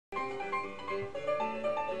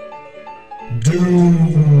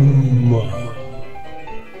Doom.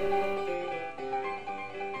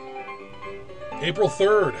 April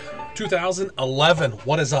 3rd, 2011.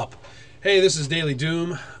 What is up? Hey, this is Daily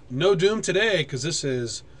Doom. No Doom today because this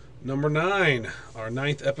is number 9, our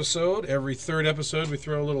 9th episode. Every third episode we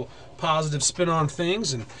throw a little positive spin on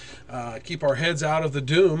things and keep our heads out of the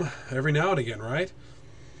doom every now and again, right?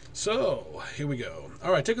 So, here we go.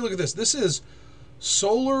 All right, take a look at this. This is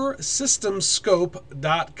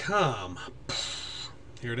solarsystemscope.com.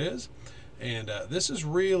 Here it is. And this is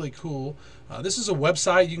really cool. This is a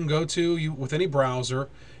website you can go to with any browser.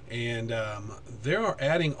 And they are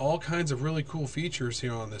adding all kinds of really cool features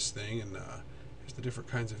here on this thing. And here's the different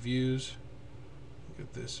kinds of views. Look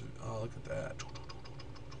at this. Oh, look at that. Look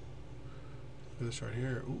at this right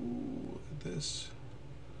here. Ooh, look at this.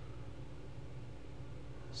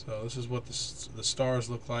 So this is what the stars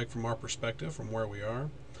look like from our perspective, from where we are.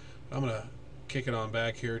 I'm going to kick it on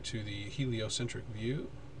back here to the heliocentric view.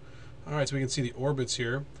 All right, so we can see the orbits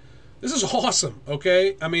here. This is awesome,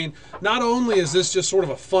 okay? I mean, not only is this just sort of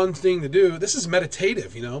a fun thing to do, this is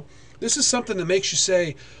meditative, you know? This is something that makes you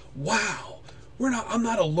say, wow, I'm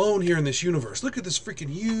not alone here in this universe. Look at this freaking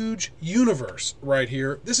huge universe right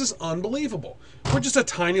here. This is unbelievable. We're just a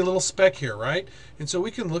tiny little speck here, right? And so we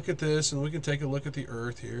can look at this and we can take a look at the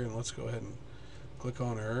Earth here, and let's go ahead and click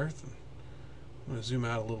on Earth. And I'm going to zoom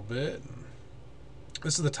out a little bit. And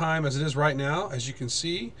this is the time as it is right now. As you can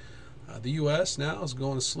see, the U.S. now is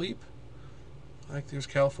going to sleep. Like there's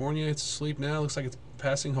California, it's asleep now. Looks like it's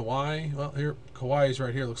passing Hawaii. Well, here Hawaii is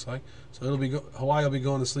right here. Looks like so Hawaii will be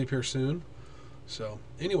going to sleep here soon. So,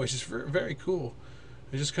 anyways, it's very, very cool.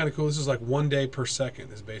 It's just kind of cool. This is like 1 day per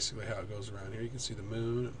second is basically how it goes around here. You can see the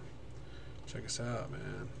moon. Check us out,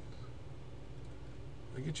 man.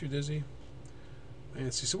 Did I get you dizzy?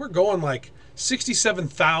 Man, see, so we're going like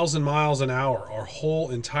 67,000 miles an hour our whole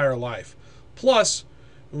entire life. Plus,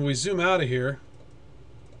 when we zoom out of here,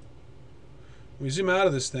 we zoom out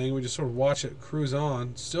of this thing, we just sort of watch it cruise on.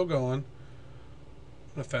 It's still going.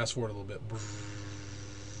 I'm going to fast forward a little bit.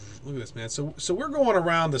 Look at this, man. So we're going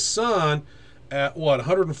around the sun at, what,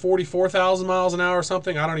 144,000 miles an hour or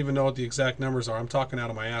something? I don't even know what the exact numbers are. I'm talking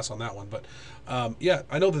out of my ass on that one. But, yeah,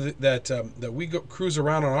 I know that we cruise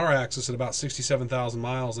around on our axis at about 67,000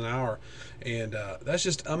 miles an hour. And that's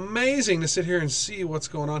just amazing to sit here and see what's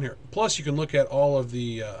going on here. Plus, you can look at all of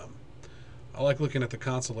the... I like looking at the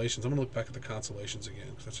constellations. I'm going to look back at the constellations again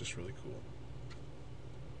because that's just really cool.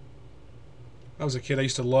 When I was a kid, I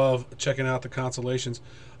used to love checking out the constellations.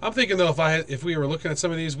 I'm thinking, though, if we were looking at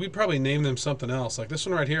some of these, we'd probably name them something else. Like this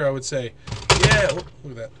one right here, I would say, yeah, look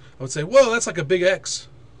at that. I would say, whoa, that's like a big X.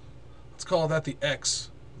 Let's call that the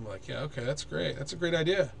X. I'm like, yeah, okay, that's great. That's a great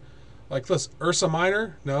idea. Like, this Ursa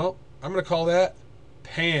Minor? No, I'm going to call that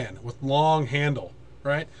Pan with long handle,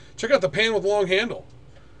 right? Check out the Pan with long handle.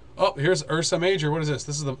 Oh, here's Ursa Major. What is this?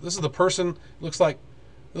 This is the person. Looks like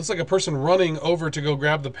a person running over to go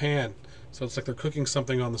grab the pan. So it's like they're cooking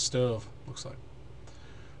something on the stove. Looks like.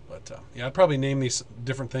 But yeah, I'd probably name these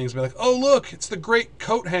different things. Be like, oh look, it's the Great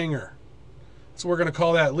Coat Hanger. So we're gonna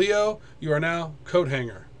call that Leo. You are now coat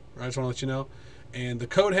hanger. I just want to let you know. And the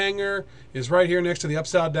coat hanger is right here next to the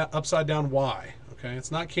upside down Y. Okay,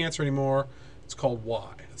 it's not Cancer anymore. It's called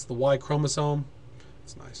Y. It's the Y chromosome.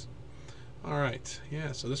 It's nice. All right,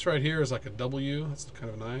 yeah. So this right here is like a W. That's kind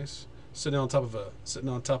of nice. Sitting on top of a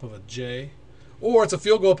J, or it's a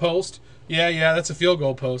field goal post. Yeah, that's a field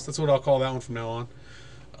goal post. That's what I'll call that one from now on.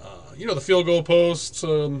 You know the field goal post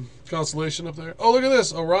constellation up there. Oh, look at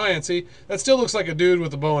this, Orion. See, that still looks like a dude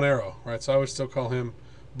with a bow and arrow, right? So I would still call him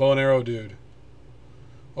bow and arrow dude.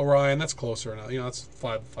 Orion. That's closer now. You know, that's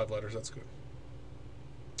five letters. That's good.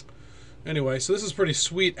 Anyway, so this is a pretty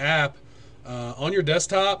sweet app. On your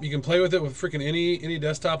desktop, you can play with it with freaking any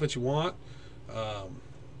desktop that you want.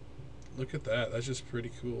 Look at that. That's just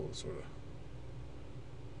pretty cool, sort of.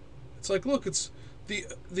 It's like, look, it's the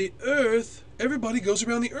Earth. Everybody goes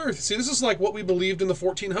around the Earth. See, this is like what we believed in the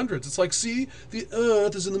 1400s. It's like, see, the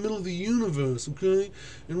Earth is in the middle of the universe, okay?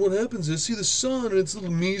 And what happens is, see, the sun and its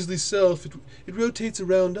little measly self, it rotates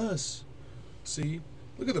around us. See?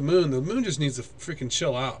 Look at the moon. The moon just needs to freaking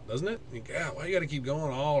chill out, doesn't it? God, why you got to keep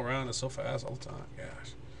going all around us so fast all the time?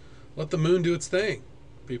 Gosh. Let the moon do its thing,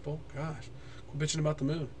 people. Gosh. Quit bitching about the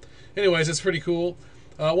moon. Anyways, it's pretty cool.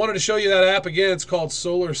 I wanted to show you that app again. It's called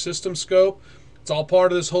Solar System Scope. It's all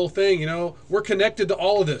part of this whole thing, you know. We're connected to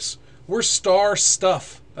all of this. We're star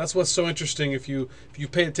stuff. That's what's so interesting. If you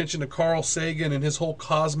pay attention to Carl Sagan and his whole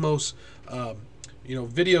Cosmos,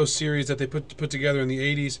 video series that they put together in the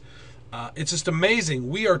 80s, it's just amazing.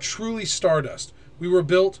 We are truly stardust. We were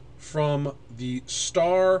built from the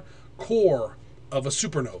star core of a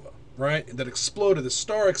supernova. right? That exploded. The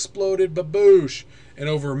star exploded, baboosh. And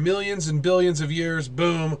over millions and billions of years,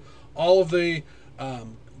 boom, all of the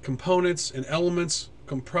components and elements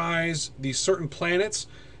comprise these certain planets,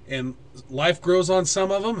 and life grows on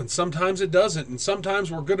some of them, and sometimes it doesn't. And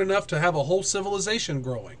sometimes we're good enough to have a whole civilization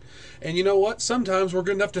growing. And you know what? Sometimes we're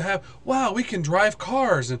good enough to have, wow, we can drive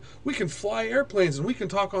cars, and we can fly airplanes, and we can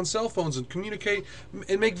talk on cell phones and communicate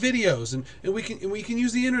and make videos, and we can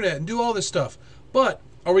use the internet and do all this stuff. But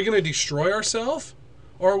are we going to destroy ourselves,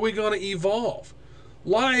 or are we going to evolve?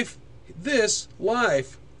 Life,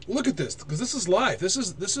 look at this, because this is life. This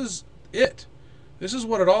is it. This is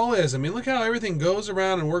what it all is. I mean, look how everything goes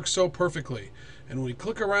around and works so perfectly. And when we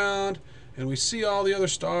click around and we see all the other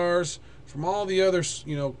stars from all the other,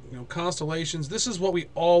 constellations, this is what we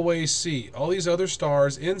always see. All these other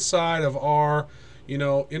stars inside of our,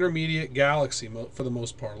 intermediate galaxy for the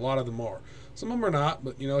most part. A lot of them are. Some of them are not,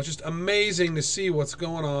 but, it's just amazing to see what's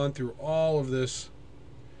going on through all of this.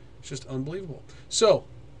 It's just unbelievable. So,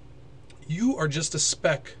 you are just a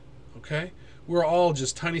speck, okay? We're all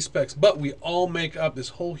just tiny specks, but we all make up this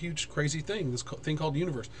whole huge crazy thing, this thing called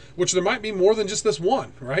universe, which there might be more than just this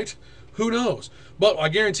one, right? Who knows? But I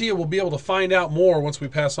guarantee you we'll be able to find out more once we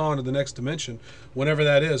pass on to the next dimension, whenever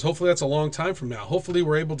that is. Hopefully that's a long time from now. Hopefully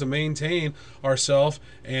we're able to maintain ourselves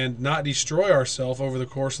and not destroy ourselves over the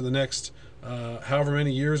course of the next however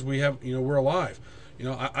many years we have, we're alive.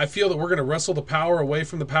 I feel that we're going to wrestle the power away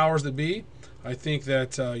from the powers that be. I think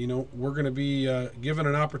that, we're going to be given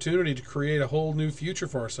an opportunity to create a whole new future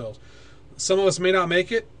for ourselves. Some of us may not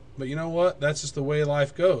make it, but you know what? That's just the way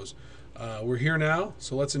life goes. We're here now,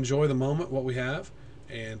 so let's enjoy the moment, what we have,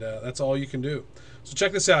 and that's all you can do. So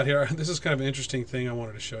check this out here. This is kind of an interesting thing I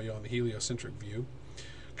wanted to show you on the heliocentric view.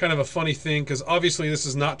 Kind of a funny thing, because obviously this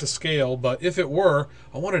is not to scale, but if it were,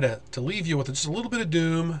 I wanted to leave you with just a little bit of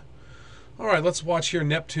doom. All right, let's watch here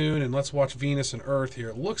Neptune, and let's watch Venus and Earth here.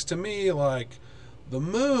 It looks to me like the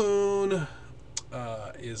moon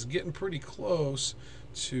is getting pretty close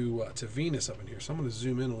to Venus up in here. So I'm going to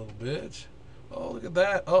zoom in a little bit. Oh, look at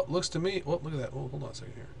that. Oh, looks to me. Oh, look at that. Oh, hold on a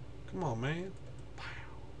second here. Come on, man.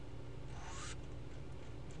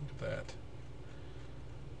 Look at that.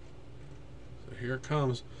 So here it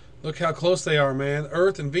comes. Look how close they are, man.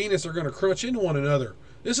 Earth and Venus are going to crunch into one another.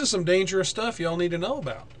 This is some dangerous stuff y'all need to know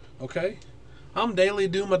about. Okay? I'm daily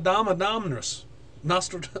doom-a-dom-a-domnus.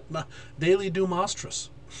 Daily doom-ostrus.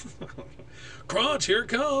 Crunch, here it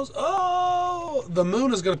comes. Oh! The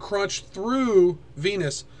moon is going to crunch through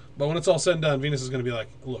Venus, but when it's all said and done, Venus is going to be like,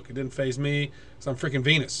 look, it didn't faze me because I'm freaking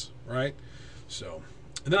Venus, right? So,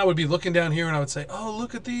 and then I would be looking down here and I would say, oh,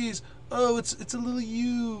 look at these. Oh, it's a little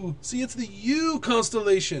U. See, it's the U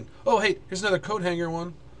constellation. Oh, hey, here's another coat hanger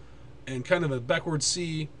one and kind of a backward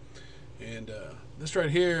C. And this right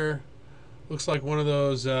here looks like one of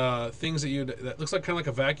those things that looks like kind of like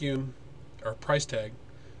a vacuum or a price tag.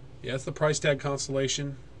 Yeah, it's the price tag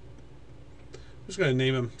constellation. I'm just going to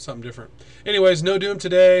name him something different. Anyways, no doom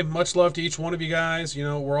today. Much love to each one of you guys.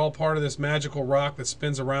 We're all part of this magical rock that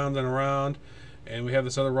spins around and around. And we have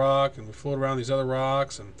this other rock, and we float around these other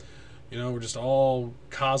rocks. And, we're just all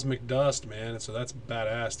cosmic dust, man. And so that's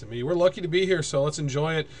badass to me. We're lucky to be here, so let's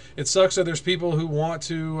enjoy it. It sucks that there's people who want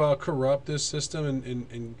to corrupt this system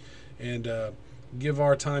and give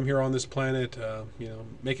our time here on this planet,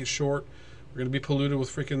 make it short. We're going to be polluted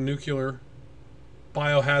with freaking nuclear,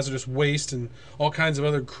 biohazardous waste, and all kinds of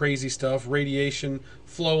other crazy stuff, radiation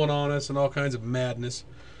flowing on us, and all kinds of madness.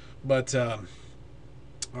 But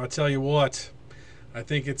I'll tell you what, I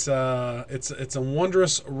think it's a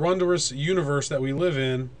wondrous universe that we live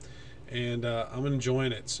in, and I'm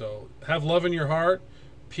enjoying it. So have love in your heart,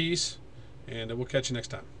 peace, and we'll catch you next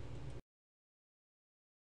time.